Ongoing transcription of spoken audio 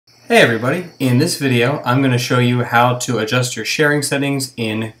Hey everybody, in this video I'm going to show you how to adjust your sharing settings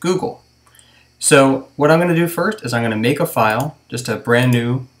in Google. So what I'm going to do first is I'm going to make a file, just a brand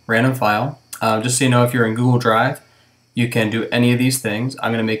new random file. Just so you know, if you're in Google Drive you can do any of these things.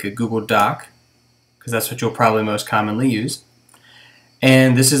 I'm going to make a Google Doc because that's what you'll probably most commonly use.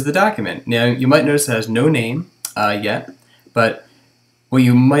 And this is the document. Now you might notice it has no name yet, but what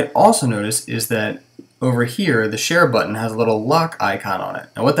you might also notice is that over here, the share button has a little lock icon on it.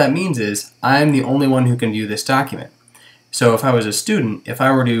 And what that means is I'm the only one who can view this document. So if I was a student, if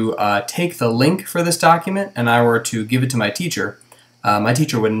I were to take the link for this document and I were to give it to my teacher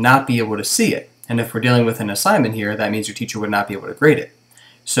would not be able to see it. And if we're dealing with an assignment here, that means your teacher would not be able to grade it.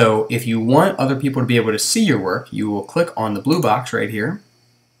 So if you want other people to be able to see your work, you will click on the blue box right here,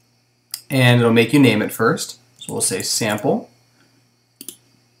 and it'll make you name it first. So we'll say sample.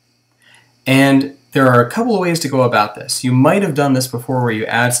 And there are a couple of ways to go about this. You might have done this before where you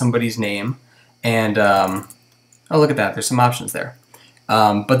add somebody's name and, oh look at that, there's some options there.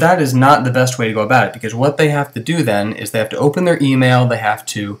 But that is not the best way to go about it, because what they have to do then is they have to open their email, they have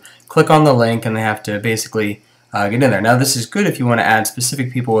to click on the link, and they have to basically get in there. Now this is good if you want to add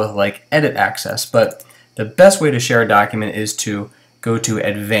specific people with like edit access, but the best way to share a document is to go to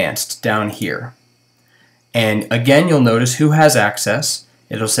advanced down here. And again, you'll notice who has access.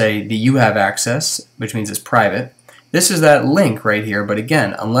 It'll say that you have access, which means it's private. This is that link right here, but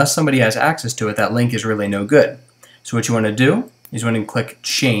again, unless somebody has access to it, that link is really no good. So what you want to do is you want to click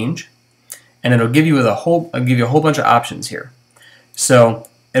change, and it'll give you a whole bunch of options here. So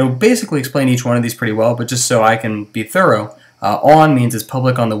it'll basically explain each one of these pretty well, but just so I can be thorough, on means it's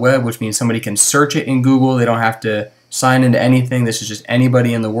public on the web, which means somebody can search it in Google. They don't have to sign into anything. This is just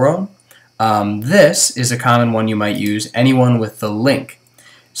anybody in the world. This is a common one you might use, anyone with the link.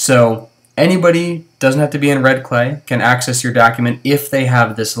 So anybody, doesn't have to be in red clay, can access your document if they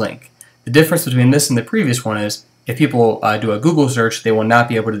have this link. The difference between this and the previous one is if people do a Google search, they will not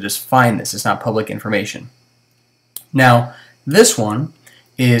be able to just find this. It's not public information. Now, this one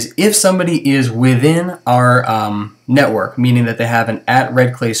is if somebody is within our network, meaning that they have an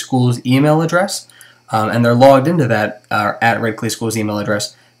 @RedClaySchools email address, and they're logged into that @RedClaySchools email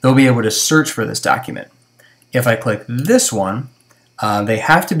address, they'll be able to search for this document. If I click this one, they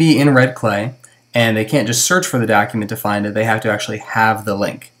have to be in red clay, and they can't just search for the document to find it. They have to actually have the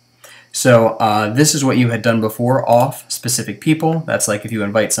link. So this is what you had done before, off specific people. That's like if you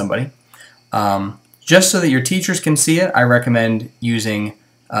invite somebody. Just so that your teachers can see it, I recommend using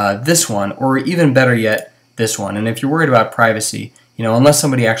this one, or even better yet, this one. And if you're worried about privacy, unless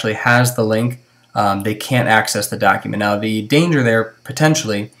somebody actually has the link, they can't access the document. Now the danger there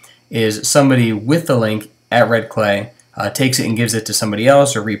potentially is somebody with the link at red clay takes it and gives it to somebody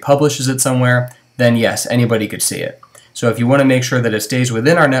else or republishes it somewhere, then yes, anybody could see it. So if you want to make sure that it stays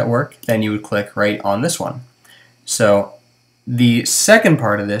within our network, then you would click right on this one. So the second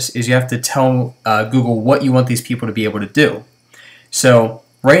part of this is you have to tell Google what you want these people to be able to do. So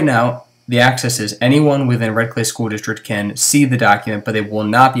right now, the access is anyone within Red Clay School District can see the document, but they will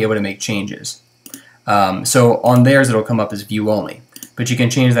not be able to make changes. So on theirs, it'll come up as view only. But you can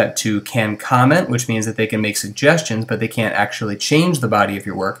change that to can comment, which means that they can make suggestions, but they can't actually change the body of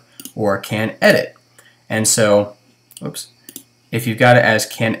your work, or can edit. And so, if you've got it as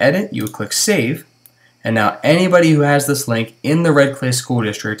can edit, you would click save, and now anybody who has this link in the Red Clay School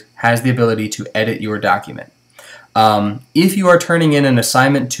District has the ability to edit your document. If you are turning in an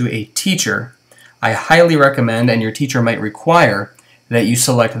assignment to a teacher, I highly recommend, and your teacher might require, that you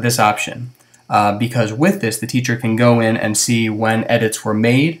select this option. Because with this, the teacher can go in and see when edits were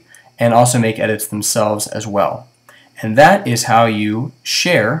made and also make edits themselves as well. And that is how you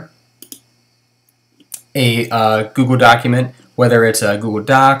share a Google document, whether it's a Google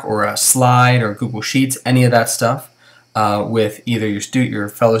Doc or a slide or Google Sheets, any of that stuff, with either your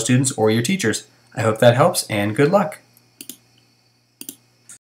fellow students or your teachers. I hope that helps, and good luck.